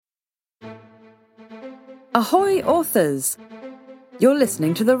Ahoy, authors! You're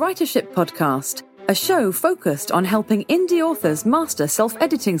listening to the Writership Podcast, a show focused on helping indie authors master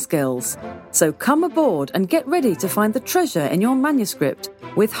self-editing skills. So come aboard and get ready to find the treasure in your manuscript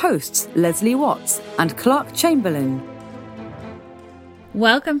with hosts Leslie Watts and Clark Chamberlain.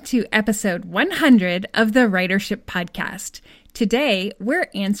 Welcome to episode 100 of the Writership Podcast. Today, we're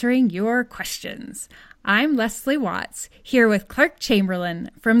answering your questions. I'm Leslie Watts, here with Clark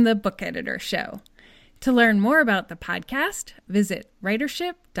Chamberlain from the Book Editor Show. To learn more about the podcast, visit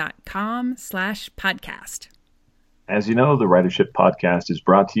writership.com/podcast. As you know, the Writership Podcast is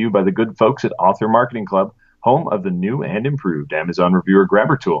brought to you by the good folks at Author Marketing Club, home of the new and improved Amazon Reviewer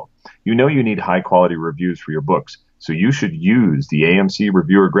Grabber tool. You know you need high-quality reviews for your books, so you should use the AMC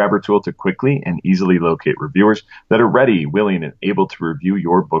Reviewer Grabber tool to quickly and easily locate reviewers that are ready, willing, and able to review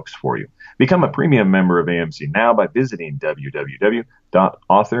your books for you. Become a premium member of AMC now by visiting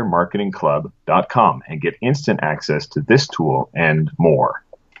www.authormarketingclub.com and get instant access to this tool and more.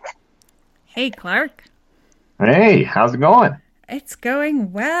 Hey, Clark. Hey, how's it going? It's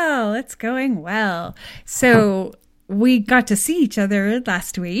going well. It's going well. So we got to see each other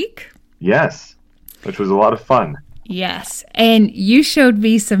last week. Yes, which was a lot of fun. Yes. And you showed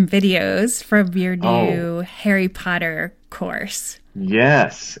me some videos from your new Harry Potter course.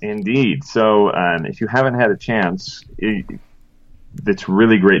 Yes, indeed. So if you haven't had a chance, it's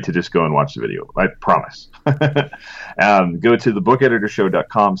really great to just go and watch the video. I promise. Go to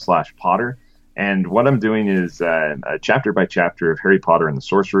thebookeditorshow.com/Potter. And what I'm doing is a chapter by chapter of Harry Potter and the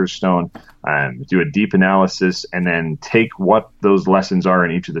Sorcerer's Stone, do a deep analysis, and then take what those lessons are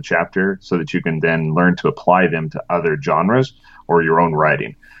in each of the chapter so that you can then learn to apply them to other genres or your own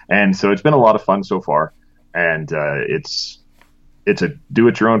writing. And so it's been a lot of fun so far. And it's a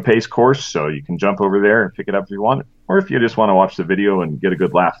do-at-your-own pace course, so you can jump over there and pick it up if you want. Or if you just want to watch the video and get a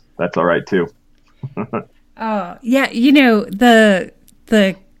good laugh, that's all right too. Oh, yeah. You know, the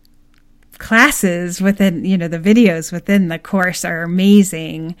classes within, the videos within the course are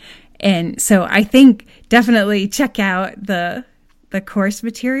amazing. And so I think definitely check out the course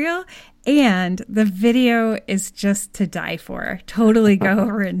material, and the video is just to die for. Totally go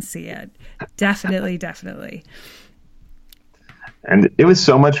over and see it. Definitely. And it was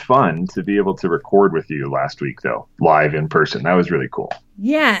so much fun to be able to record with you last week, though, live in person. That was really cool.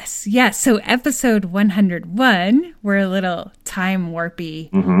 Yes. So episode 101, we're a little time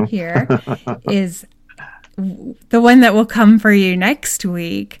warpy here, is the one that will come for you next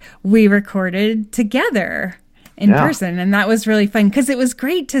week. We recorded together in person, and that was really fun because it was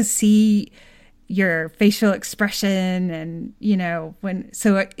great to see your facial expression, and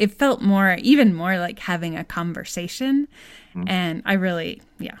so it felt even more like having a conversation. And I really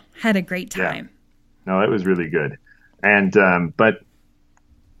had a great time. No, it was really good. And but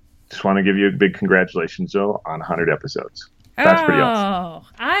just want to give you a big congratulations, Joe, on 100 episodes. That's pretty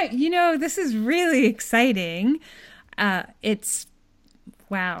awesome. This is really exciting. It's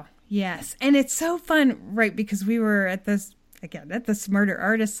wow. Yes. And it's so fun, right? Because we were at the Smarter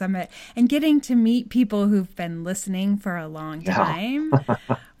Artist Summit, and getting to meet people who've been listening for a long time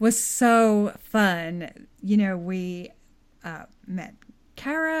was so fun. We met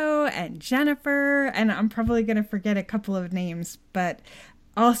Caro and Jennifer, and I'm probably going to forget a couple of names, but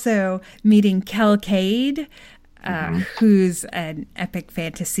also meeting Kel Cade, who's an epic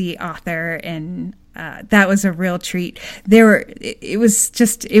fantasy author, and that was a real treat. It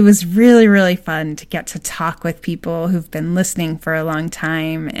was really, really fun to get to talk with people who've been listening for a long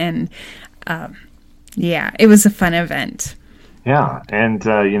time, and it was a fun event. Yeah, and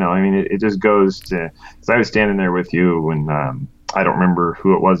it just goes to, because I was standing there with you when I don't remember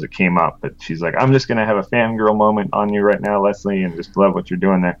who it was that came up, but she's like, "I'm just going to have a fangirl moment on you right now, Leslie, and just love what you're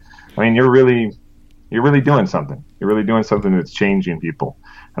doing there." I mean, you're really doing something. You're really doing something that's changing people,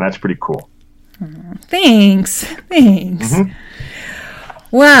 and that's pretty cool. Thanks.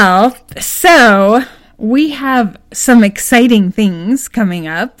 Well, so we have some exciting things coming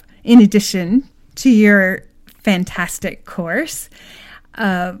up in addition to your fantastic course.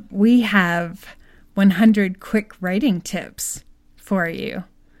 We have 100 quick writing tips for you.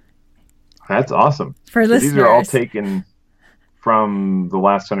 That's awesome. For listeners. These are all taken from the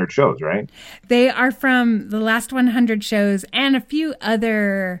last 100 shows, right? They are from the last 100 shows and a few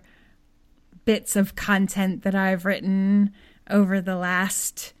other bits of content that I've written over the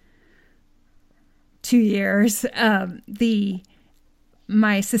last 2 years.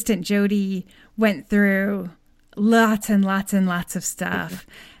 My assistant Jody went through lots and lots and lots of stuff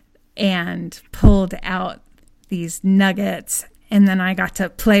and pulled out these nuggets, and then I got to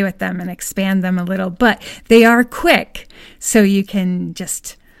play with them and expand them a little. But they are quick, so you can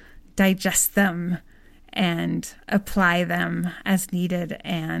just digest them and apply them as needed.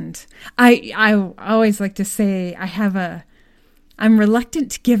 And I always like to say I'm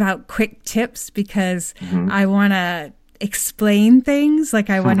reluctant to give out quick tips because I want to explain things. Like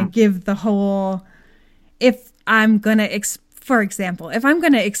I want to give the whole, if I'm going to, for example, if I'm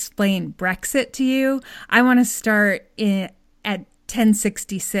going to explain Brexit to you, I want to start at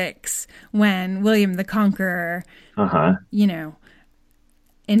 1066 when William the Conqueror,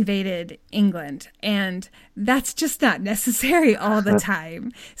 invaded England. And that's just not necessary all the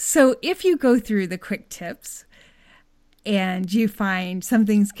time. So if you go through the quick tips and you find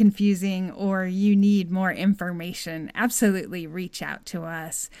something's confusing or you need more information, absolutely reach out to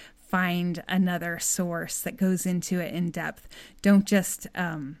us. Find another source that goes into it in depth. Don't just,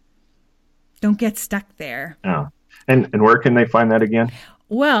 don't get stuck there. Oh. And where can they find that again?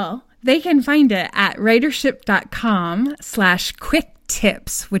 Well, they can find it at writership.com/quick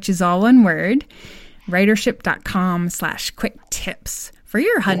tips, which is all one word, writership.com/quick tips for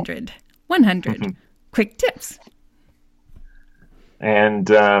your 100 quick tips. And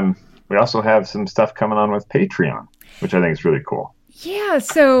we also have some stuff coming on with Patreon, which I think is really cool. Yeah.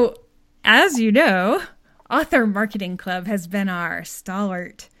 So as you know, Author Marketing Club has been our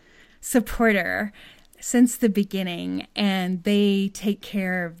stalwart supporter since the beginning, and they take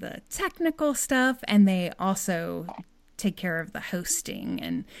care of the technical stuff, and they also take care of the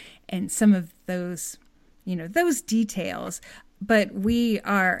hosting and some of those, those details. But we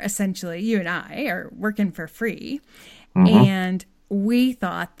are essentially, you and I are working for free. And we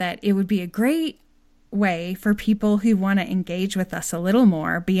thought that it would be a great way for people who want to engage with us a little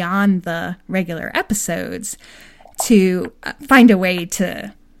more beyond the regular episodes to find a way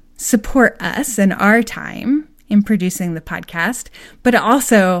to support us and our time in producing the podcast, but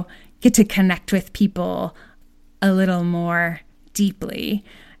also get to connect with people a little more deeply.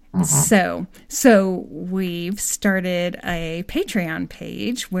 So we've started a Patreon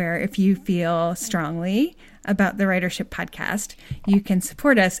page where if you feel strongly about the Writership Podcast, you can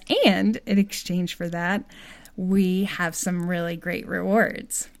support us. And in exchange for that, we have some really great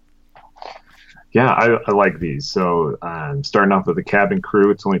rewards. Yeah, I like these. So starting off with the cabin crew,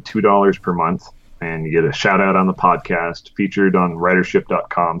 it's only $2 per month. And you get a shout out on the podcast, featured on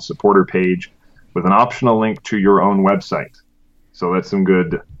writership.com supporter page with an optional link to your own website. So that's some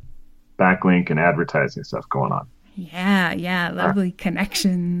good backlink and advertising stuff going on. Yeah, lovely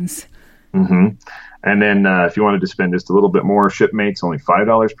connections. And then if you wanted to spend just a little bit more, Shipmates, only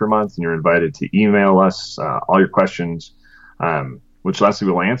 $5 per month, and you're invited to email us all your questions, which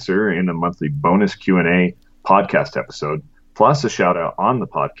Leslie will answer in a monthly bonus Q&A podcast episode, plus a shout out on the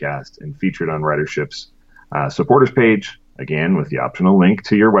podcast and featured on Writership's supporters page, again, with the optional link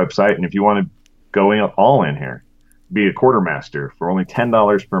to your website. And if you want to go all in here, be a quartermaster for only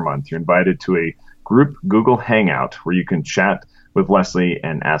 $10 per month, you're invited to a group Google Hangout where you can chat with Leslie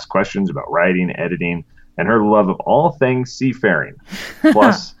and ask questions about writing, editing, and her love of all things seafaring.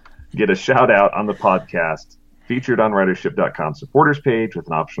 Plus, get a shout out on the podcast, featured on writership.com supporters page with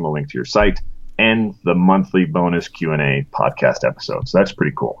an optional link to your site, and the monthly bonus Q&A podcast episode. So that's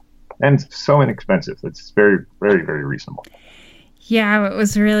pretty cool. And so inexpensive. It's very, very, very reasonable. Yeah, it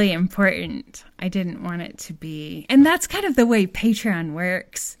was really important. I didn't want it to be. And that's kind of the way Patreon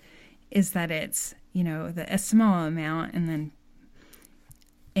works, is that it's, a small amount, and then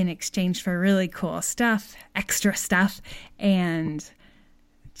in exchange for really cool stuff, extra stuff, and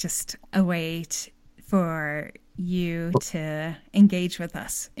just a way for you to engage with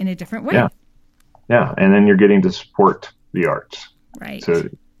us in a different way. Yeah. And then you're getting to support the arts. Right. So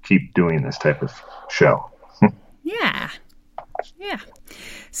keep doing this type of show. Yeah.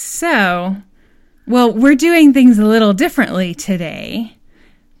 So, we're doing things a little differently today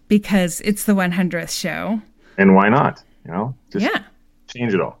because it's the 100th show. And why not? Just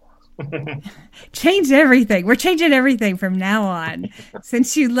change it all. Change everything. We're changing everything from now on.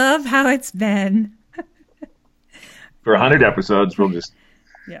 Since you love how it's been. For 100 episodes, we'll just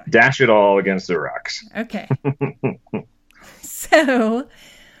dash it all against the rocks. Okay.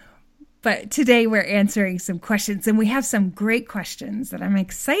 But today we're answering some questions, and we have some great questions that I'm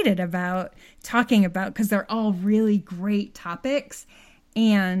excited about talking about because they're all really great topics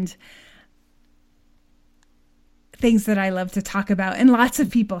and things that I love to talk about. And lots of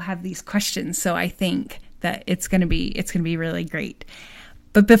people have these questions, so I think that it's going to be really great.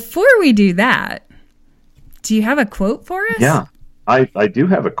 But before we do that, do you have a quote for us? Yeah, I do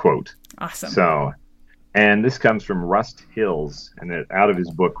have a quote. Awesome. And this comes from Rust Hills, and out of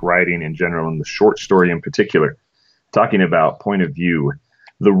his book, Writing in General, and the short story in particular, talking about point of view.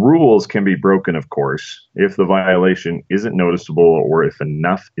 The rules can be broken, of course, if the violation isn't noticeable or if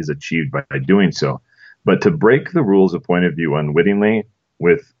enough is achieved by doing so. But to break the rules of point of view unwittingly,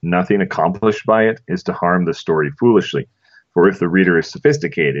 with nothing accomplished by it, is to harm the story foolishly. For if the reader is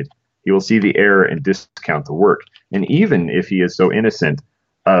sophisticated, he will see the error and discount the work. And even if he is so innocent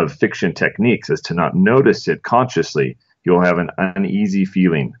of fiction techniques as to not notice it consciously, he will have an uneasy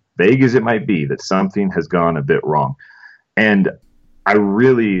feeling, vague as it might be, that something has gone a bit wrong. And I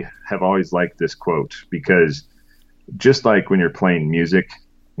really have always liked this quote, because just like when you're playing music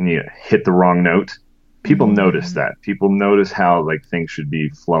and you hit the wrong note, people notice that. People notice how like things should be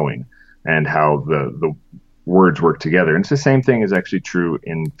flowing and how the words work together. And it's the same thing is actually true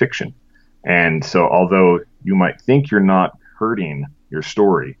in fiction. And so although you might think you're not hurting your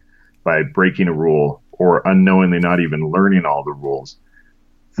story by breaking a rule or unknowingly not even learning all the rules,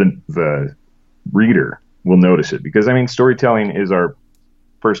 the reader will notice it. Because, I mean, storytelling is our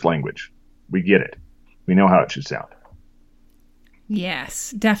first language. We get it. We know how it should sound.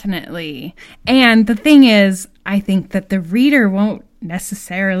 Yes, definitely. And the thing is, I think that the reader won't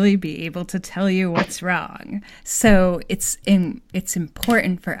necessarily be able to tell you what's wrong. So it's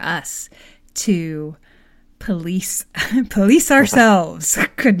important for us to police ourselves.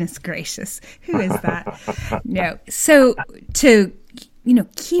 Goodness gracious. Who is that? No. So to,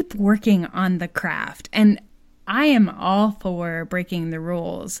 keep working on the craft. And I am all for breaking the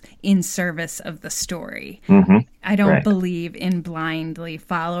rules in service of the story. Mm-hmm. I don't believe in blindly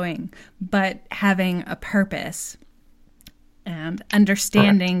following, but having a purpose and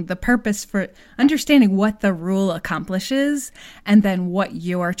understanding the purpose for understanding what the rule accomplishes and then what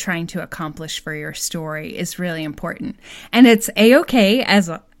you're trying to accomplish for your story is really important. And it's a-okay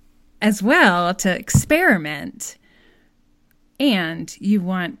as well to experiment. And you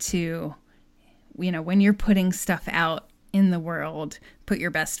want to, when you're putting stuff out in the world, put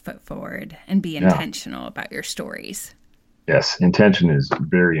your best foot forward and be intentional about your stories. Yes, intention is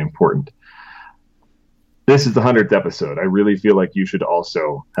very important. This is the 100th episode. I really feel like you should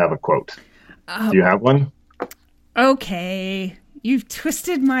also have a quote. Do you have one? Okay. You've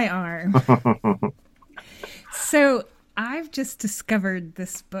twisted my arm. So I've just discovered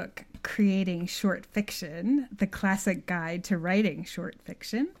this book, Creating Short Fiction, The Classic Guide to Writing Short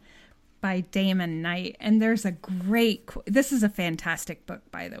Fiction, by Damon Knight. And there's a great, this is a fantastic book,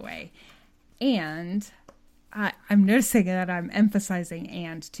 by the way. And I'm noticing that I'm emphasizing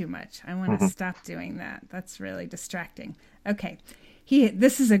 "and" too much. I want to stop doing that. That's really distracting. Okay.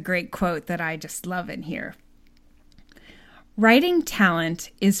 This is a great quote that I just love in here. Writing talent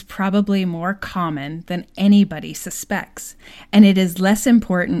is probably more common than anybody suspects, and it is less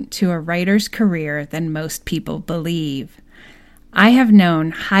important to a writer's career than most people believe. I have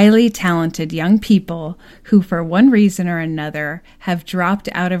known highly talented young people who, for one reason or another, have dropped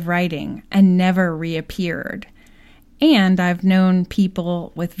out of writing and never reappeared. And I've known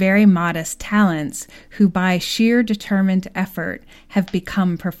people with very modest talents who, by sheer determined effort, have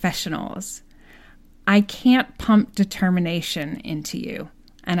become professionals. I can't pump determination into you,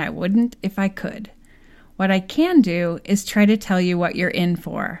 and I wouldn't if I could. What I can do is try to tell you what you're in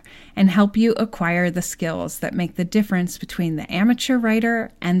for and help you acquire the skills that make the difference between the amateur writer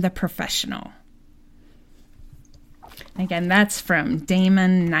and the professional. Again, that's from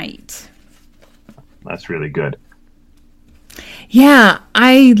Damon Knight. That's really good. Yeah,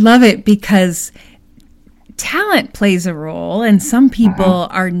 I love it because talent plays a role, and some people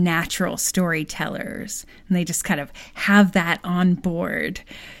are natural storytellers, and they just kind of have that on board.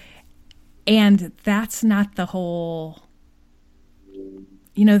 And that's not the whole,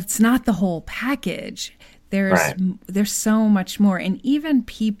 it's not the whole package. There's so much more. And even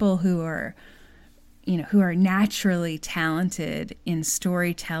people who are naturally talented in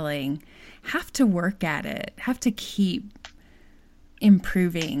storytelling have to work at it, have to keep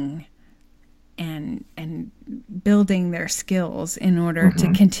improving and building their skills in order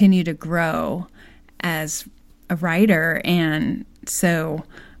to continue to grow as a writer. And so,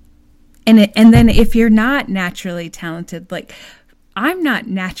 and then if you're not naturally talented, like I'm not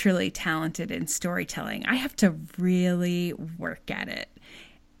naturally talented in storytelling, I have to really work at it.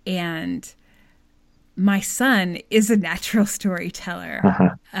 And my son is a natural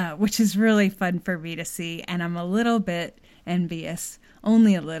storyteller, which is really fun for me to see. And I'm a little bit envious,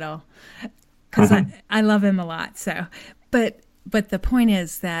 only a little, because I love him a lot. So, but the point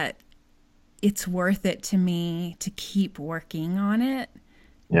is that it's worth it to me to keep working on it.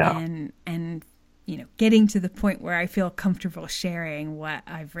 Yeah. And getting to the point where I feel comfortable sharing what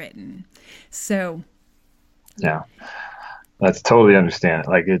I've written. So. Yeah, that's totally understand.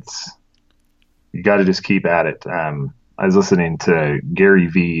 Like you got to just keep at it. I was listening to Gary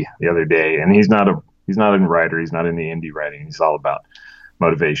Vee the other day, and he's not a writer. He's not in the indie writing. He's all about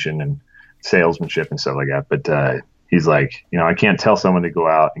motivation and salesmanship and stuff like that. But he's like, I can't tell someone to go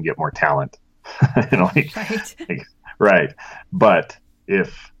out and get more talent. Right. But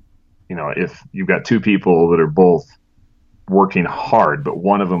if you've got two people that are both working hard, but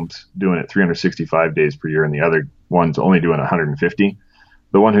one of them's doing it 365 days per year and the other one's only doing 150,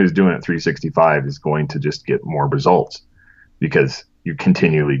 the one who's doing it 365 is going to just get more results because you're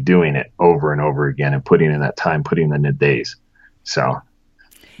continually doing it over and over again and putting in that time, putting in the days. So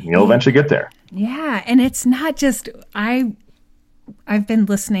you'll eventually get there. Yeah. And it's not just, I've been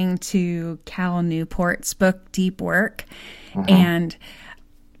listening to Cal Newport's book, Deep Work, and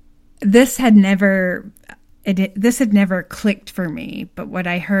this had never clicked for me. But what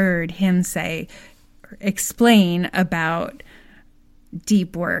I heard him explain about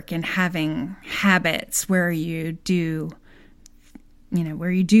deep work and having habits where you do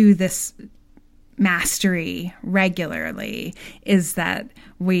this mastery regularly is that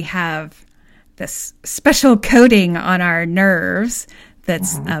we have this special coating on our nerves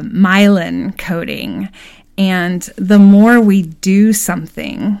that's myelin coating. And the more we do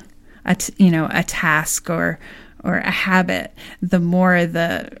something, a task or a habit, the more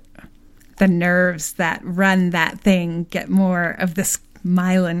the nerves that run that thing get more of this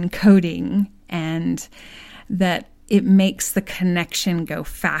myelin coating, and that it makes the connection go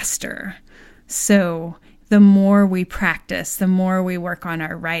faster. So the more we practice, the more we work on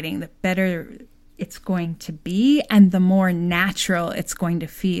our writing, the better it's going to be and the more natural it's going to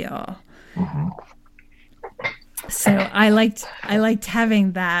feel. So I liked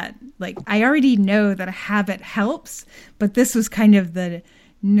having that. Like, I already know that a habit helps, but this was kind of the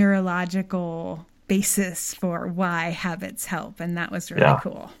neurological basis for why habits help. And that was really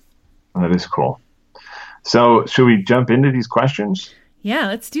cool. That is cool. So should we jump into these questions? Yeah,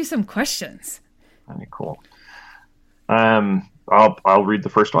 let's do some questions. Very cool. I'll read the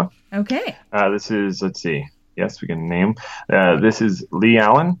first one. Okay. This is, let's see. Yes, we can name. This is Lee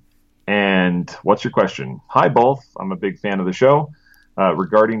Allen. And what's your question? Hi, both. I'm a big fan of the show.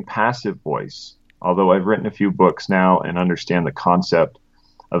 Regarding passive voice, although I've written a few books now and understand the concept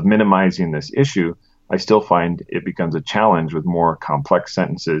of minimizing this issue, I still find it becomes a challenge with more complex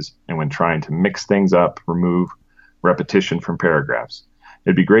sentences and when trying to mix things up, remove repetition from paragraphs.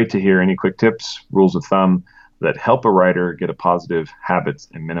 It'd be great to hear any quick tips, rules of thumb that help a writer get a positive habits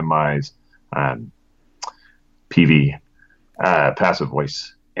and minimize PV, passive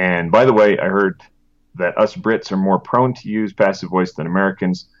voice. And by the way, I heard that us Brits are more prone to use passive voice than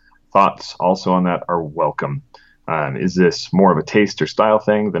Americans. Thoughts also on that are welcome. Is this more of a taste or style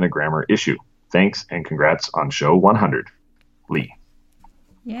thing than a grammar issue? Thanks and congrats on show 100. Lee.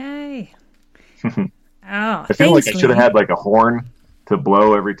 Yay. I feel like I should have had like a horn to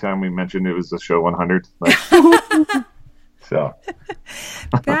blow every time we mentioned it was the show 100. So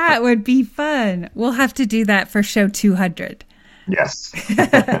that would be fun. We'll have to do that for show 200. Yes.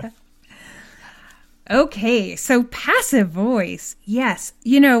 Okay, so passive voice. Yes.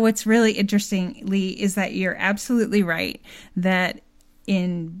 What's really interesting, Lee, is that you're absolutely right that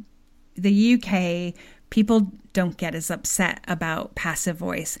in the UK, people don't get as upset about passive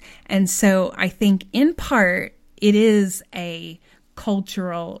voice. And so I think in part it is a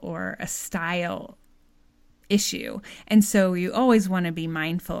cultural or a style issue. And so you always want to be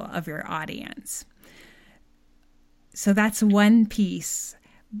mindful of your audience. So that's one piece.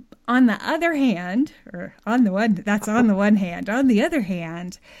 On the other hand, on the other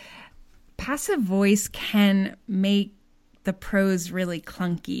hand, passive voice can make the prose really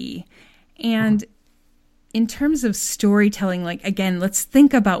clunky. And in terms of storytelling, like, again, let's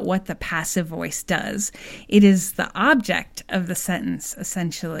think about what the passive voice does. It is the object of the sentence,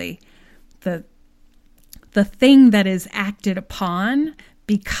 essentially. The thing that is acted upon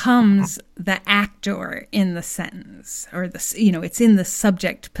becomes the actor in the sentence, or it's in the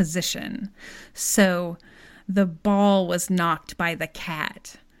subject position. So the ball was knocked by the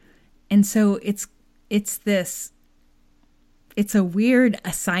cat. And so it's a weird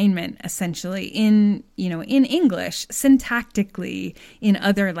assignment, essentially. In English, syntactically, in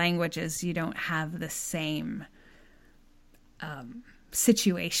other languages, you don't have the same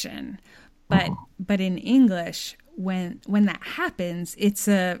situation. But in English, when that happens, it's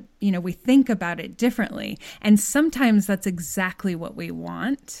we think about it differently. And sometimes that's exactly what we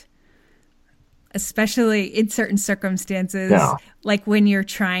want, especially in certain circumstances, like when you're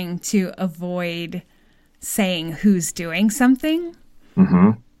trying to avoid saying who's doing something.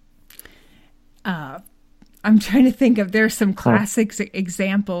 I'm trying to think of, there's some classic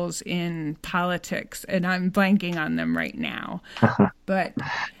examples in politics, and I'm blanking on them right now. But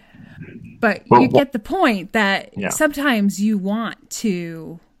you get the point that sometimes you want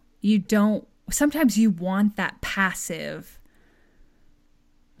to sometimes you want that passive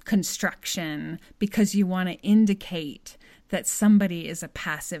construction because you want to indicate that somebody is a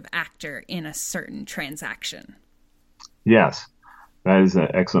passive actor in a certain transaction. Yes, that is an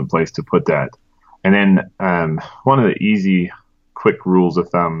excellent place to put that. And then one of the easy, quick rules of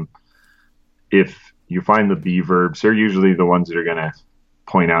thumb, if you find the be verbs, they're usually the ones that are going to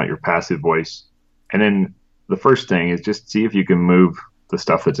point out your passive voice. And then the first thing is just see if you can move the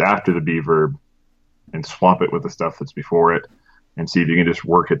stuff that's after the be verb and swap it with the stuff that's before it and see if you can just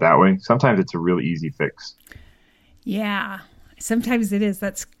work it that way. Sometimes it's a really easy fix. Yeah, sometimes it is.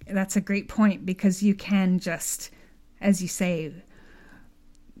 That's a great point, because you can just, as you say,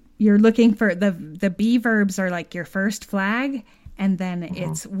 you're looking for the be verbs are like your first flag, and then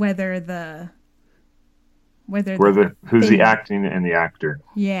it's who's the acting and the actor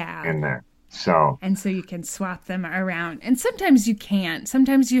in there. So you can swap them around, and sometimes you can't.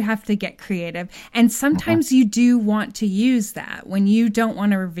 Sometimes you have to get creative, and sometimes you do want to use that when you don't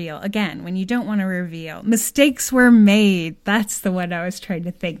want to reveal. Again, when you don't want to reveal, mistakes were made. That's the one I was trying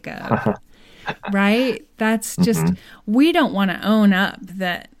to think of. Right? That's just, we don't want to own up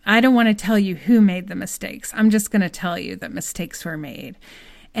that. I don't want to tell you who made the mistakes. I'm just going to tell you that mistakes were made.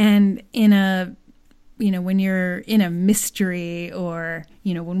 And when you're in a mystery, or,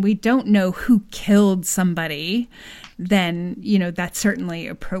 when we don't know who killed somebody, then, that's certainly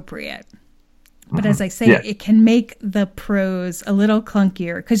appropriate. But as I say, it can make the prose a little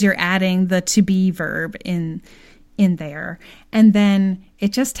clunkier because you're adding the to be verb in there. And then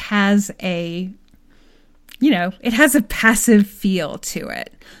it just has it has a passive feel to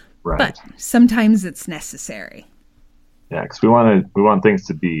it. Right. But sometimes it's necessary. Yeah, because we want things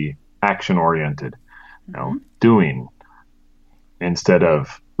to be action oriented. Doing instead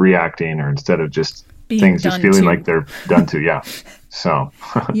of reacting, or instead of just being things just feeling like they're done to. Yeah. So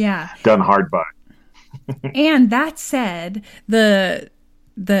done hard by. And that said,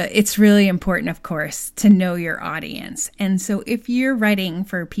 it's really important, of course, to know your audience. And so if you're writing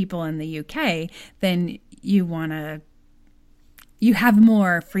for people in the UK, then you have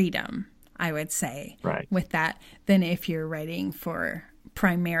more freedom, I would say, with that, than if you're writing for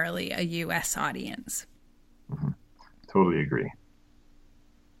primarily a US audience. Totally agree.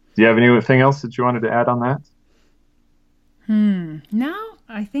 Do you have anything else that you wanted to add on that? No,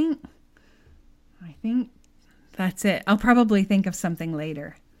 I think that's it. I'll probably think of something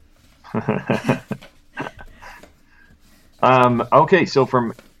later. Okay, so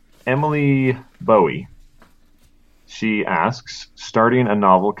from Emily Bowie, she asks, starting a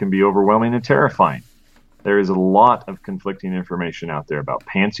novel can be overwhelming and terrifying. There is a lot of conflicting information out there about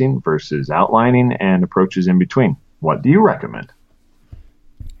pantsing versus outlining and approaches in between. What do you recommend?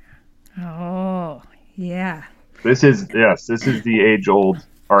 Oh, yeah. This is the age-old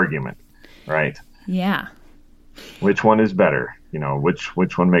argument, right? Yeah. Which one is better?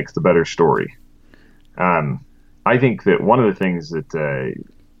 Which one makes the better story? I think that one of the things that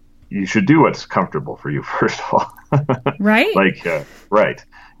you should do what's comfortable for you, first of all. Right? Right.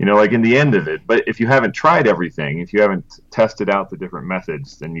 Like in the end of it. But if you haven't tried everything, if you haven't tested out the different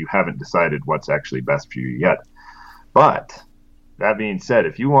methods, then you haven't decided what's actually best for you yet. But that being said,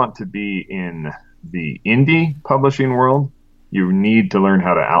 if you want to be in the indie publishing world, you need to learn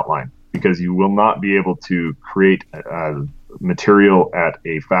how to outline, because you will not be able to create material at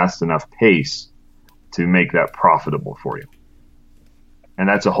a fast enough pace to make that profitable for you. And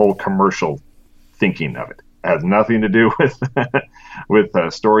that's a whole commercial thinking of it. It has nothing to do with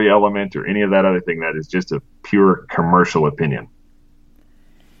a story element or any of that other thing. That is just a pure commercial opinion.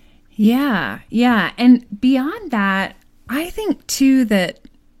 Yeah. And beyond that, I think too that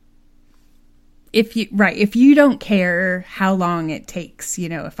if you don't care how long it takes,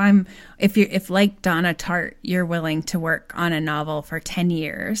 if like Donna Tartt, you're willing to work on a novel for 10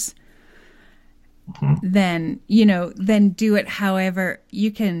 years, then do it however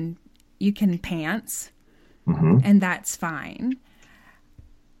you can pants, and that's fine.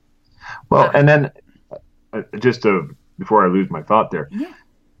 Well, and then before I lose my thought there,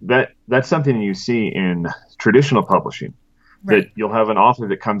 that's something you see in traditional publishing. Right. That you'll have an author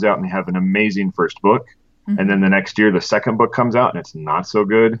that comes out and they have an amazing first book, and then the next year the second book comes out and it's not so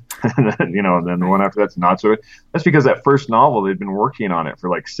good, and then the one after that's not so good. That's because that first novel, they'd been working on it for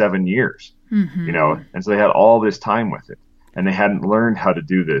like 7 years, and so they had all this time with it, and they hadn't learned how to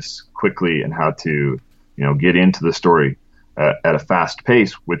do this quickly and how to get into the story at a fast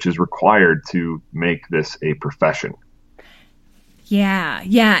pace, which is required to make this a profession. Yeah.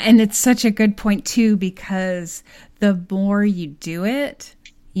 And it's such a good point too, because the more you do it,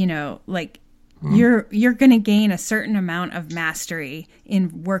 like you're going to gain a certain amount of mastery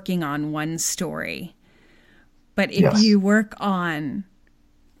in working on one story. But if you work on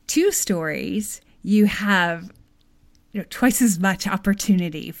 2 stories, you have twice as much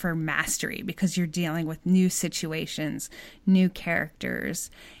opportunity for mastery because you're dealing with new situations, new characters.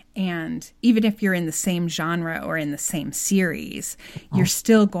 And even if you're in the same genre or in the same series, you're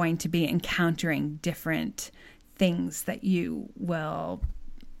still going to be encountering different things that you will,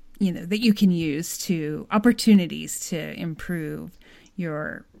 that you can use to opportunities to improve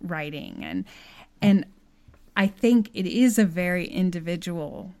your writing. And I think it is a very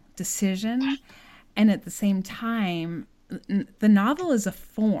individual decision. And at the same time, the novel is a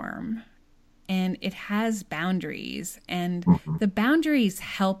form and it has boundaries. And the boundaries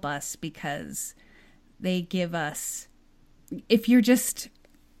help us because they give us, if you're just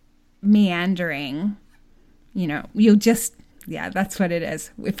meandering, you'll just, that's what it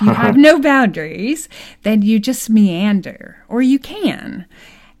is. If you have no boundaries, then you just meander, or you can.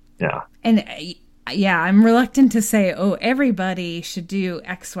 Yeah. And I'm reluctant to say, everybody should do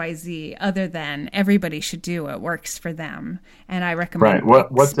XYZ, other than everybody should do what works for them. And I recommend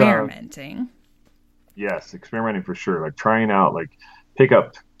experimenting. Yes, experimenting for sure. Like trying out, pick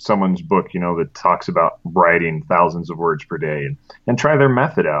up someone's book, that talks about writing thousands of words per day and try their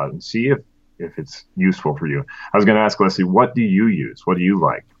method out and see if it's useful for you. I was going to ask Leslie, what do you use? What do you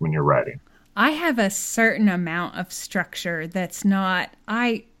like when you're writing? I have a certain amount of structure that's not,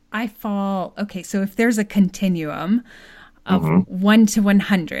 I fall, so if there's a continuum of 1 to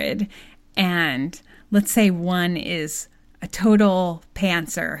 100, and let's say 1 is a total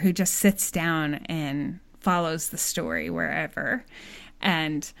pantser who just sits down and follows the story wherever,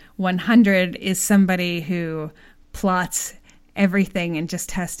 and 100 is somebody who plots everything and just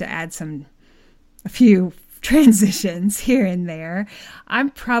has to add a few transitions here and there,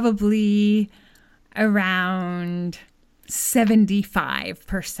 I'm probably around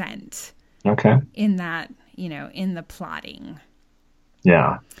 75%. Okay. In that, in the plotting.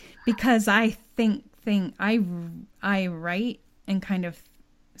 Yeah. Because I I write and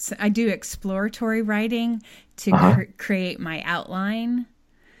I do exploratory writing to create my outline,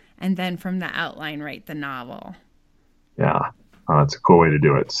 and then from the outline write the novel. Yeah. That's a cool way to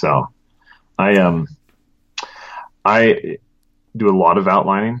do it. So I do a lot of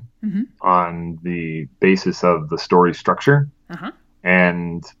outlining on the basis of the story structure,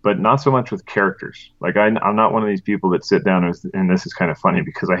 but not so much with characters. I'm not one of these people that sit down and this is kind of funny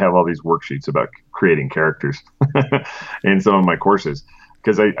because I have all these worksheets about creating characters in some of my courses,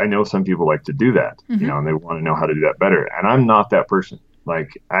 because I know some people like to do that, and they want to know how to do that better. And I'm not that person.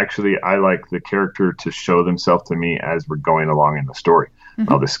 Actually, I like the character to show themselves to me as we're going along in the story.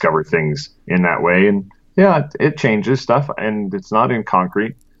 I'll discover things in that way. And yeah, it changes stuff, and it's not in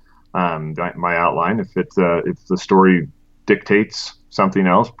concrete. My outline, if the story dictates something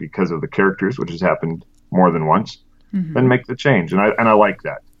else because of the characters, which has happened more than once, then make the change. And I like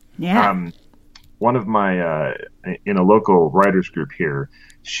that. Yeah. One of my in a local writers group here,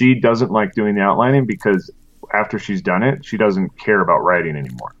 she doesn't like doing the outlining because after she's done it, she doesn't care about writing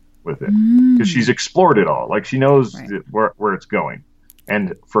anymore with it because she's explored it all. She knows where it's going,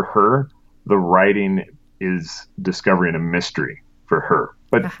 and for her, the writing is discovering a mystery for her.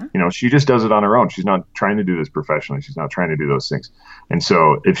 But, she just does it on her own. She's not trying to do this professionally. She's not trying to do those things. And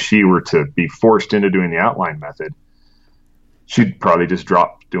so if she were to be forced into doing the outline method, she'd probably just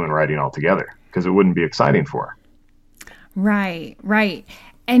drop doing writing altogether because it wouldn't be exciting for her. Right.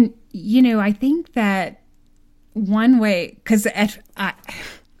 And, I think that one way, because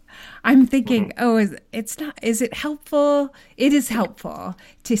I'm thinking, is it helpful? It is helpful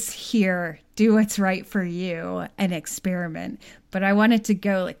to do what's right for you and experiment. But I wanted to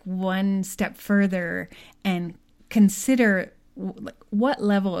go one step further and consider what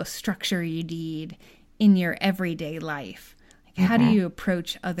level of structure you need in your everyday life. How do you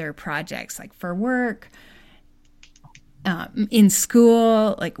approach other projects, for work, in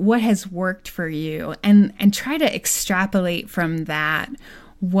school, what has worked for you, and try to extrapolate from that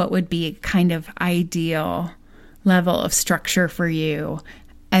what would be a kind of ideal level of structure for you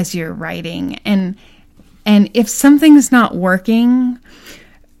as you're writing. And if something's not working,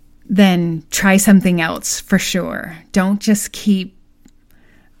 then try something else for sure. Don't just keep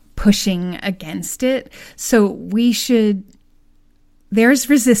pushing against it. So there's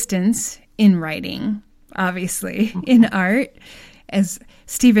resistance in writing, obviously, in art, as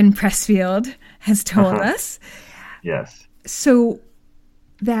Stephen Pressfield has told us. Yes. So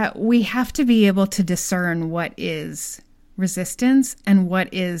that we have to be able to discern what is resistance and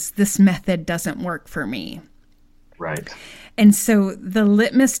what is this method doesn't work for me. Right. And so the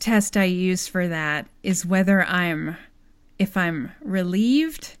litmus test I use for that is whether if I'm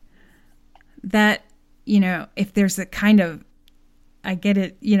relieved that, if there's a kind of, I get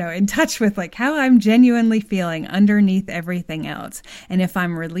it, in touch with like how I'm genuinely feeling underneath everything else. And if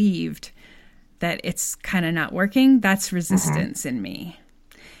I'm relieved that it's kind of not working, that's resistance in me.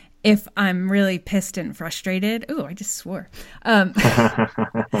 If I'm really pissed and frustrated, I just swore,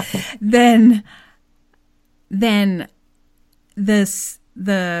 then the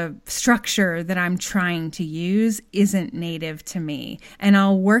structure that I'm trying to use isn't native to me. And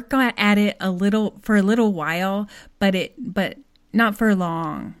I'll work at it for a little while, but not for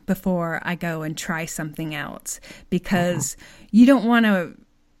long before I go and try something else, because you want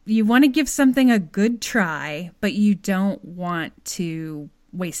to give something a good try, but you don't want to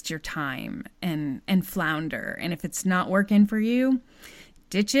waste your time and flounder. And if it's not working for you,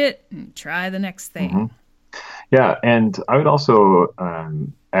 ditch it and try the next thing. Yeah, and I would also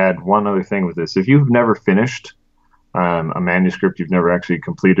add one other thing with this. If you've never finished a manuscript, you've never actually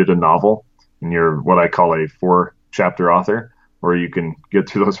completed a novel, and you're what I call a 4-chapter author, where you can get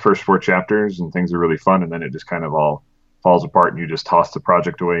through those first 4 chapters and things are really fun, and then it just kind of all falls apart and you just toss the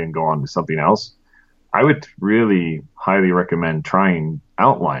project away and go on to something else. I would really highly recommend trying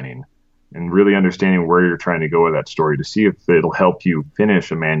outlining and really understanding where you're trying to go with that story to see if it'll help you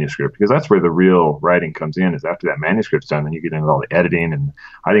finish a manuscript, because that's where the real writing comes in, is after that manuscript's done, then you get into all the editing, and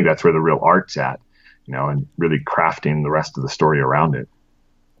I think that's where the real art's at, and really crafting the rest of the story around it.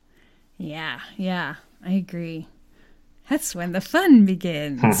 Yeah, I agree. That's when the fun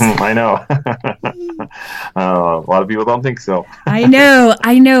begins. I know. A lot of people don't think so. I know.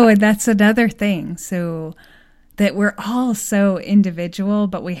 And that's another thing. So that we're all so individual,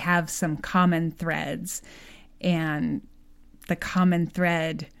 but we have some common threads. And the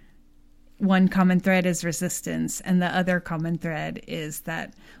one common thread is resistance. And the other common thread is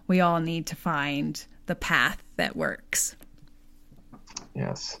that we all need to find the path that works.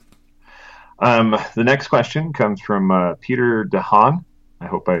 Yes. The next question comes from Peter DeHaan. I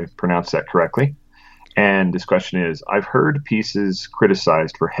hope I pronounced that correctly. And this question is, I've heard pieces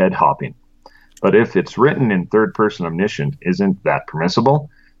criticized for head hopping, but if it's written in third person omniscient, isn't that permissible?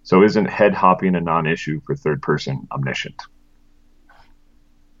 So isn't head hopping a non-issue for third person omniscient?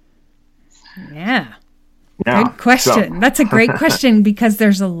 Yeah. Good question. That's a great question, because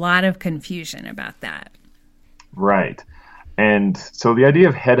there's a lot of confusion about that. Right. And so the idea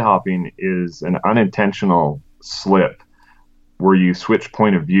of head hopping is an unintentional slip where you switch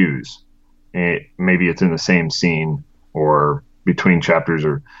point of views. Maybe it's in the same scene or between chapters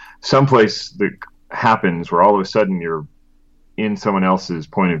or someplace that happens where all of a sudden you're in someone else's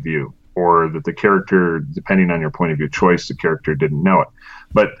point of view, or that the character, depending on your point of view choice, the character didn't know it.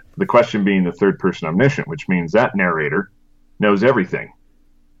 But the question being the third person omniscient, which means that narrator knows everything.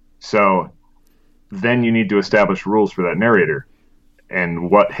 So then you need to establish rules for that narrator,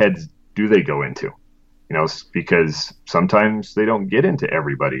 and what heads do they go into? Because sometimes they don't get into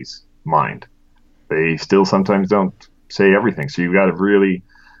everybody's mind. They still sometimes don't say everything. So you've got to really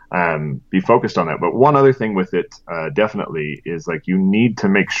be focused on that. But one other thing with it, definitely, is like you need to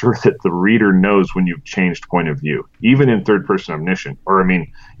make sure that the reader knows when you've changed point of view, even in third person omniscient,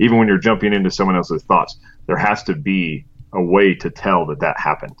 even when you're jumping into someone else's thoughts, there has to be a way to tell that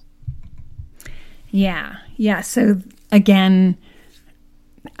happened. Yeah. So again,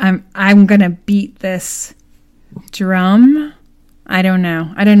 I'm gonna beat this drum. I don't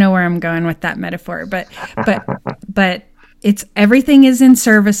know where I'm going with that metaphor, but it's everything is in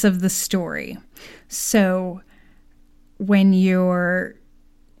service of the story. So when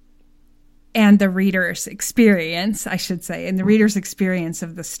and the reader's experience, I should say, and the reader's experience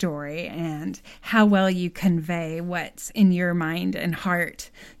of the story, and how well you convey what's in your mind and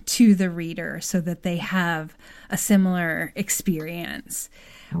heart to the reader so that they have a similar experience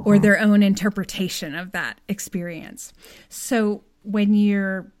or their own interpretation of that experience. So when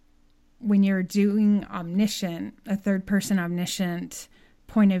you're doing omniscient, a third person omniscient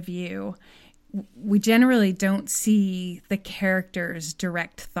point of view, we generally don't see the character's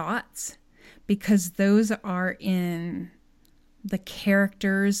direct thoughts, because those are in the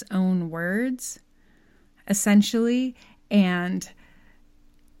character's own words, essentially, and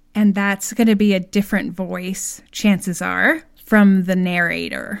that's going to be a different voice, chances are, from the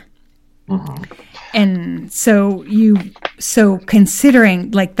narrator. And so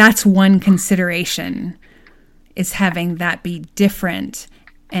considering, like, that's one consideration, is having that be different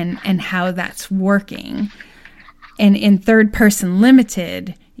and how that's working. And in third person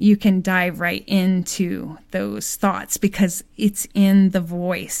limited, you can dive right into those thoughts because it's in the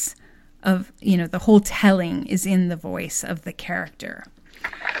voice of, the whole telling is in the voice of the character.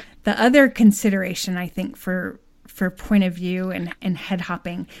 The other consideration, I think, for point of view and head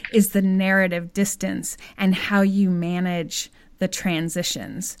hopping is the narrative distance and how you manage the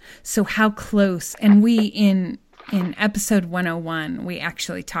transitions. So how close, and we in episode 101, we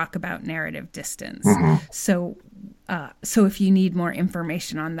actually talk about narrative distance. Mm-hmm. So if you need more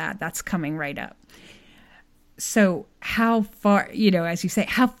information on that, that's coming right up. So how far, as you say,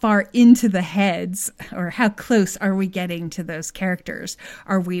 how far into the heads or how close are we getting to those characters?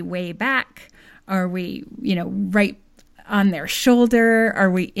 Are we way back? Are we, right on their shoulder?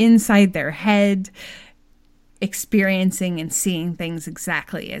 Are we inside their head, experiencing and seeing things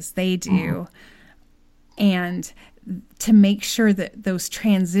exactly as they do? And to make sure that those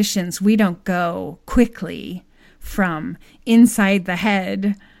transitions, we don't go quickly from inside the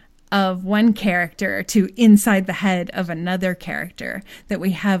head of one character to inside the head of another character, that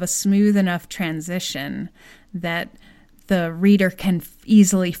we have a smooth enough transition that the reader can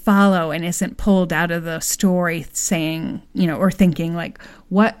easily follow and isn't pulled out of the story saying, or thinking like,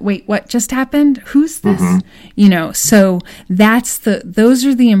 what just happened? Who's this? Mm-hmm. So those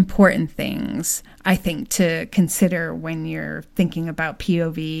are the important things, I think, to consider when you're thinking about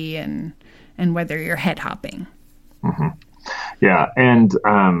POV and whether you're head hopping. Mm-hmm. Yeah, and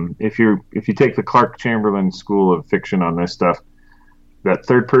if you take the Clark Chamberlain school of fiction on this stuff, that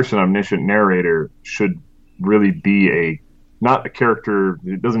third person omniscient narrator should really be not a character.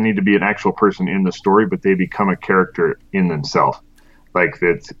 It doesn't need to be an actual person in the story, but they become a character in themselves. Like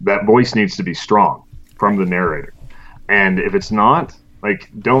that voice needs to be strong from the narrator. And if it's not, like,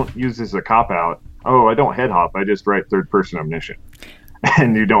 don't use this as a cop out. Oh, I don't head hop. I just write third person omniscient.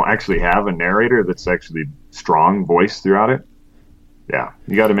 And you don't actually have a narrator that's actually strong voice throughout it. Yeah,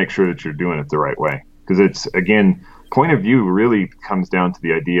 you got to make sure that you're doing it the right way. Because it's, again, point of view really comes down to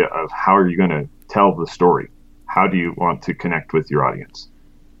the idea of how are you going to tell the story? How do you want to connect with your audience?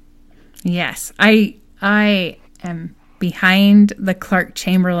 Yes, I am behind the Clark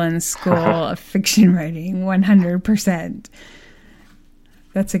Chamberlain School of Fiction Writing 100%.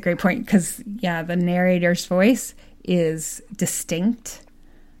 That's a great point because, the narrator's voice is distinct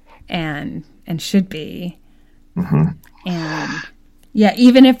and should be. Mm-hmm. And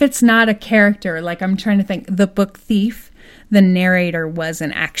even if it's not a character, like I'm trying to think, The Book Thief, the narrator was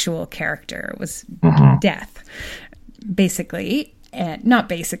an actual character. It was Death, basically. And not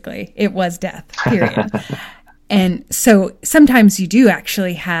basically, it was Death, period. And so sometimes you do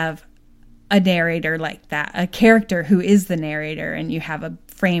actually have a narrator like that, a character who is the narrator, and you have a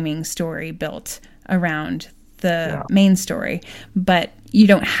framing story built around the main story. But you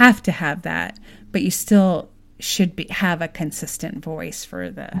don't have to have that, but you still should have a consistent voice for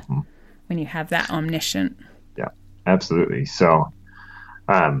when you have that omniscient. Yeah, absolutely. So,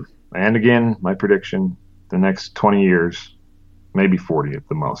 and again, my prediction, the next 20 years, maybe 40 at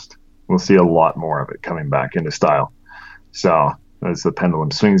the most, we'll see a lot more of it coming back into style. So as the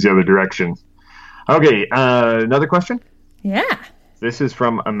pendulum swings the other direction. Okay, another question? Yeah. This is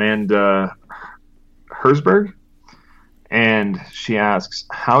from Amanda Herzberg. And she asks,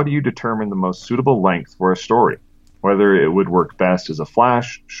 how do you determine the most suitable length for a story? Whether it would work best as a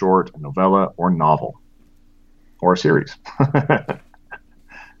flash, short, a novella, or novel, or a series.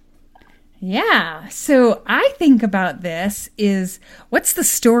 Yeah. So I think about this is, what's the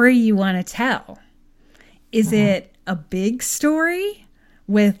story you want to tell? Is it a big story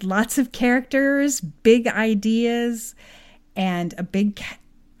with lots of characters, big ideas, and a big,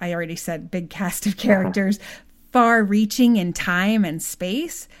 I already said big cast of characters, far-reaching in time and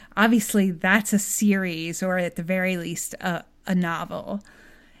space? Obviously, that's a series, or at the very least, a novel.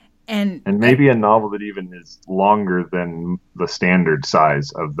 And maybe a novel that even is longer than the standard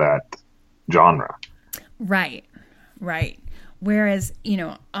size of that genre. Right. Whereas,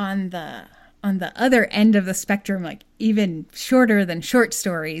 on the other end of the spectrum, like even shorter than short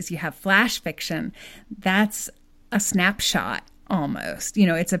stories, you have flash fiction. That's a snapshot. Almost,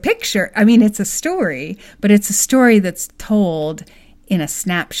 it's a picture. I mean, it's a story, but it's a story that's told in a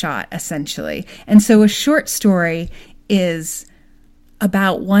snapshot, essentially. And so a short story is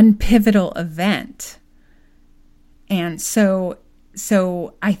about one pivotal event. And so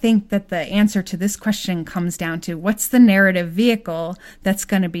I think that the answer to this question comes down to, what's the narrative vehicle that's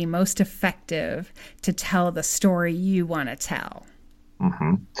going to be most effective to tell the story you want to tell?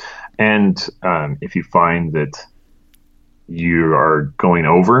 Mm-hmm. And if you find that you are going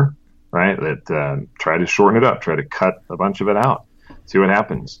over, right, that try to shorten it up, try to cut a bunch of it out, see what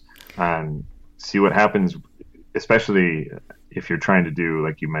happens, especially if you're trying to do,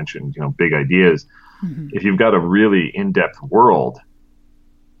 like you mentioned, big ideas. Mm-hmm. If you've got a really in-depth world,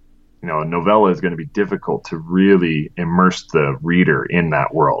 a novella is going to be difficult to really immerse the reader in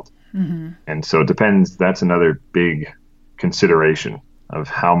that world. Mm-hmm. And so it depends. That's another big consideration of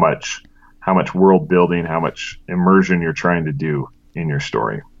how much world building, how much immersion you're trying to do in your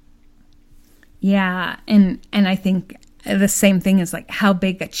story. Yeah. And I think the same thing is like, how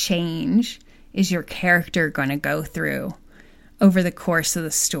big a change is your character going to go through over the course of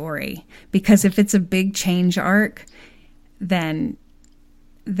the story? Because if it's a big change arc, then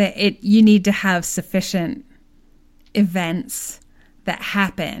you need to have sufficient events that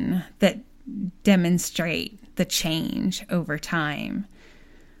happen that demonstrate the change over time.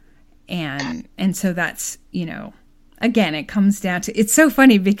 And so that's, again, it comes down to, it's so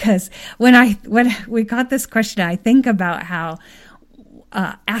funny because when we got this question, I think about how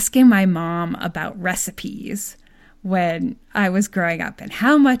asking my mom about recipes when I was growing up and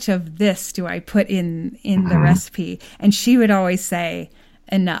how much of this do I put in the recipe? And she would always say,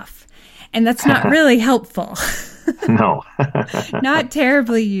 enough. And that's not really helpful. No. Not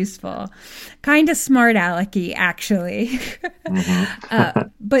terribly useful. Kind of smart alecky, actually. Mm-hmm.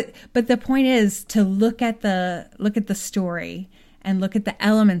 But the point is to look at the story and look at the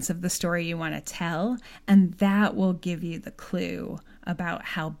elements of the story you want to tell, and that will give you the clue about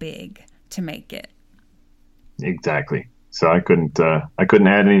how big to make it. Exactly. So I couldn't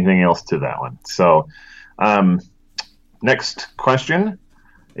add anything else to that one. So next question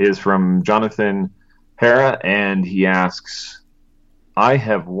is from Jonathan Hara, and he asks, I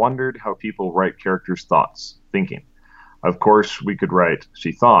have wondered how people write characters' thoughts, thinking. Of course, we could write,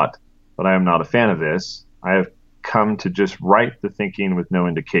 she thought, but I am not a fan of this. I have come to just write the thinking with no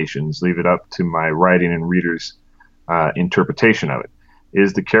indications, leave it up to my writing and readers' interpretation of it.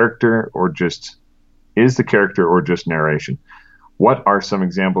 Is the character or just narration? What are some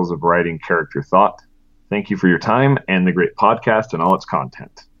examples of writing character thought? Thank you for your time and the great podcast and all its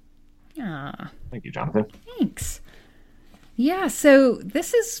content. Thank you, Jonathan. Thanks. Yeah, so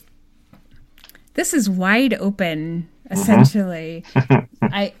this is wide open, essentially. Mm-hmm.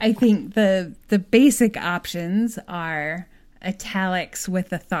 I think the basic options are italics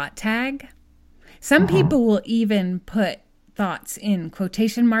with a thought tag. Some people will even put thoughts in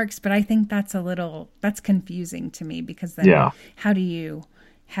quotation marks, but I think that's confusing to me, because then how do you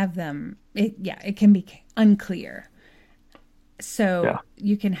have them? It can be unclear. So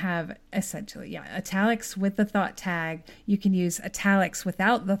you can have essentially, italics with the thought tag. You can use italics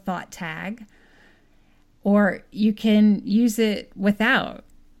without the thought tag, or you can use it without.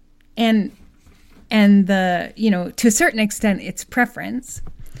 And the, to a certain extent, it's preference.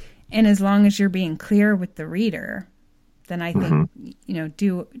 And as long as you're being clear with the reader, then I think,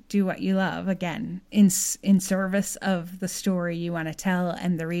 do what you love, again, in service of the story you want to tell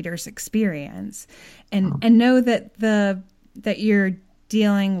and the reader's experience. And know that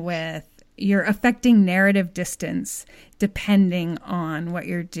you're affecting narrative distance depending on what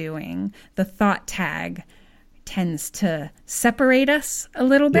you're doing. The thought tag tends to separate us a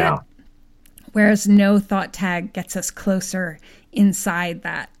little bit, whereas no thought tag gets us closer inside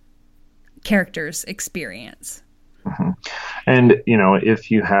that character's experience. Mm-hmm. And,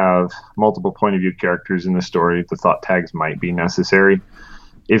 if you have multiple point of view characters in the story, the thought tags might be necessary.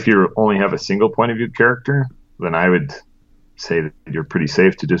 If you only have a single point of view character, then I would say that you're pretty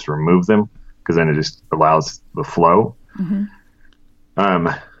safe to just remove them, because then it just allows the flow. Mm-hmm.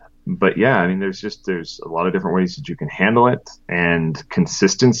 But there's a lot of different ways that you can handle it, and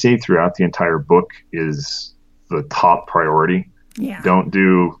consistency throughout the entire book is the top priority. Yeah. Don't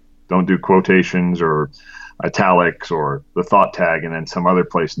do quotations or italics or the thought tag and then some other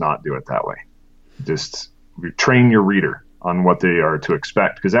place not do it that way. Just train your reader on what they are to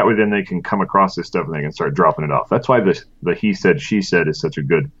expect, because that way then they can come across this stuff and they can start dropping it off. That's why the he said, she said is such a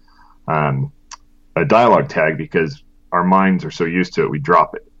good a dialogue tag, because our minds are so used to it, we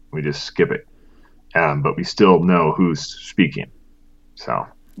drop it, we just skip it, but we still know who's speaking. So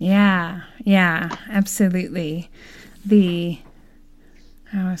yeah, absolutely. I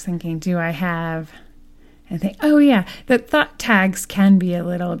was thinking, the thought tags can be a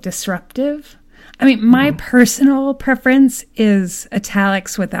little disruptive. I mean, my personal preference is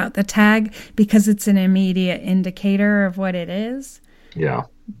italics without the tag, because it's an immediate indicator of what it is. Yeah.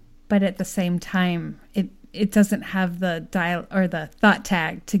 But at the same time, it doesn't have the dial or the thought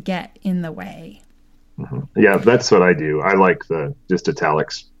tag to get in the way. Mm-hmm. Yeah, that's what I do. I like the just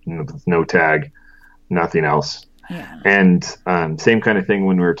italics, no tag, nothing else. Yeah. And same kind of thing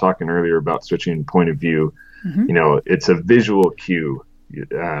when we were talking earlier about switching point of view. Mm-hmm. It's a visual cue,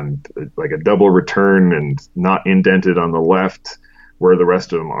 like a double return and not indented on the left where the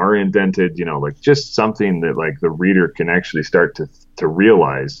rest of them are indented, like just something that like the reader can actually start to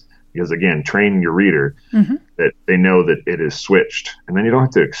realize because again, train your reader that they know that it is switched, and then you don't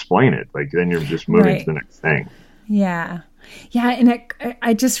have to explain it. Like then you're just moving to the next thing. Yeah. And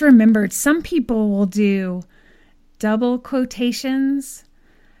I just remembered some people will do double quotations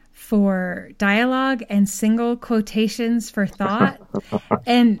for dialogue and single quotations for thought.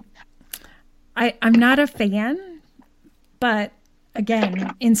 And I'm not a fan, but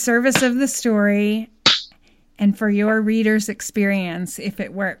again, in service of the story and for your reader's experience, if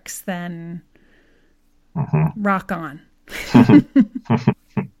it works, then rock on.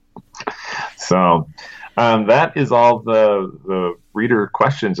 So that is all the reader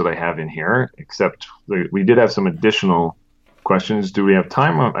questions that I have in here, except we did have some additional questions. Do we have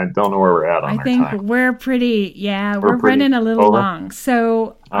time? I don't know where we're at on our time. I think we're we're running a little long.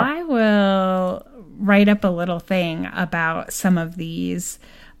 So I will write up a little thing about some of these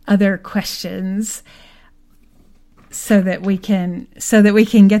other questions so that we can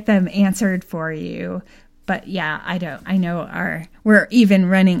get them answered for you. But yeah, I know we're even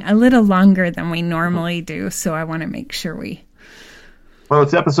running a little longer than we normally do, so I want to make sure Well,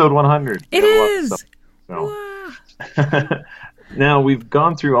 it's episode 100. It is. Wow. Now we've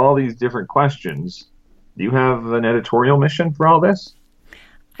gone through all these different questions. Do you have an editorial mission for all this?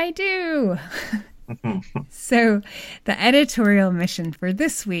 I do. So the editorial mission for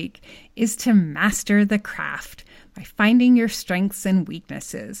this week is to master the craft by finding your strengths and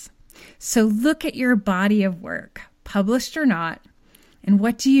weaknesses. So look at your body of work, published or not, and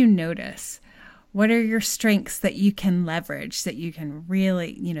what do you notice? What are your strengths that you can leverage, that you can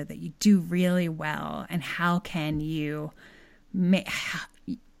really, that you do really well, and how can you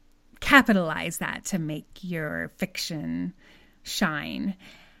capitalize that to make your fiction shine?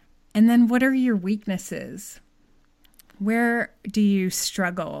 And then what are your weaknesses? Where do you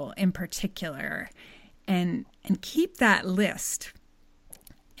struggle in particular? And keep that list.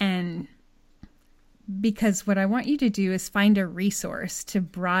 And because what I want you to do is find a resource to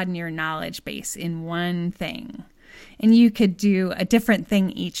broaden your knowledge base in one thing. And you could do a different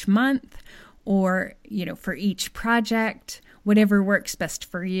thing each month or, for each project, whatever works best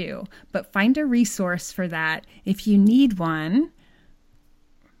for you. But find a resource for that. If you need one,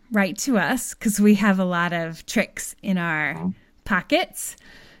 write to us because we have a lot of tricks in our pockets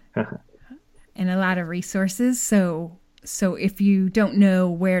and a lot of resources. So if you don't know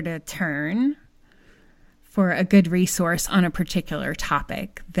where to turn for a good resource on a particular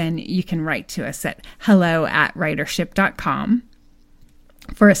topic, then you can write to us at hello@writership.com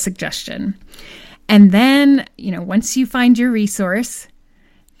for a suggestion. And then, once you find your resource,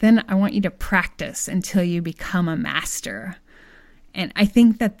 then I want you to practice until you become a master. And I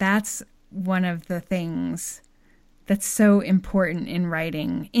think that that's one of the things that's so important in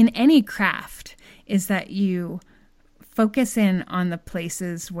writing, in any craft, is that you focus in on the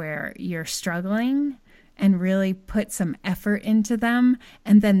places where you're struggling and really put some effort into them.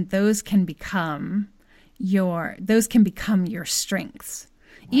 And then those can become your strengths.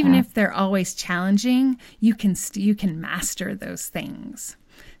 Even if they're always challenging, you can master those things.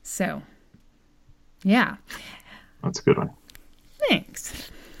 So, yeah. That's a good one. Thanks.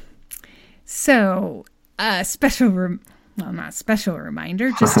 So, just a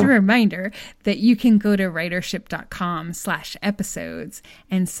reminder that you can go to writership.com/episodes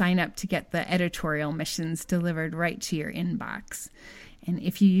and sign up to get the editorial missions delivered right to your inbox. And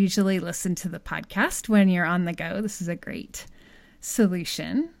if you usually listen to the podcast when you're on the go, this is a great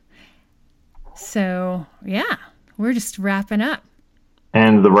solution. So, yeah, we're just wrapping up.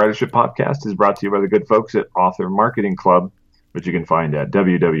 And the Writership Podcast is brought to you by the good folks at Author Marketing Club, which you can find at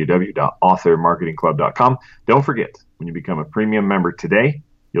www.authormarketingclub.com. Don't forget, when you become a premium member today,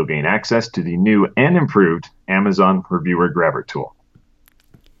 you'll gain access to the new and improved Amazon Reviewer Grabber tool.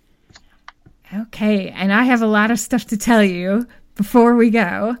 Okay, and I have a lot of stuff to tell you before we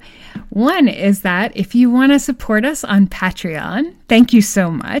go. One is that if you want to support us on Patreon, thank you so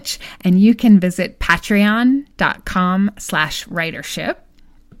much. And you can visit patreon.com/writership.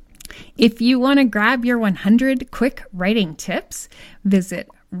 If you want to grab your 100 quick writing tips, visit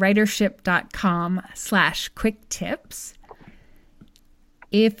writership.com/quick tips.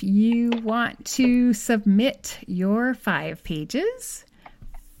 If you want to submit your 5 pages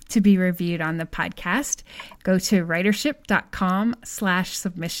to be reviewed on the podcast, go to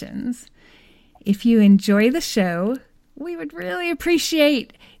writership.com/submissions. If you enjoy the show, we would really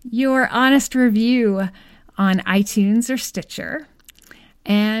appreciate your honest review on iTunes or Stitcher.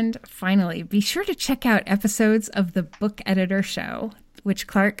 And finally, be sure to check out episodes of the Book Editor Show, which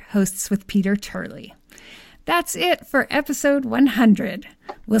Clark hosts with Peter Turley. That's it for episode 100.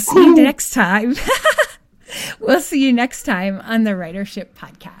 We'll see you next time. We'll see you next time on the Writership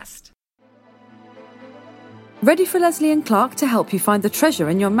Podcast. Ready for Leslie and Clark to help you find the treasure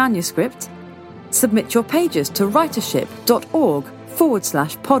in your manuscript? Submit your pages to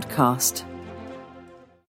writership.org/podcast.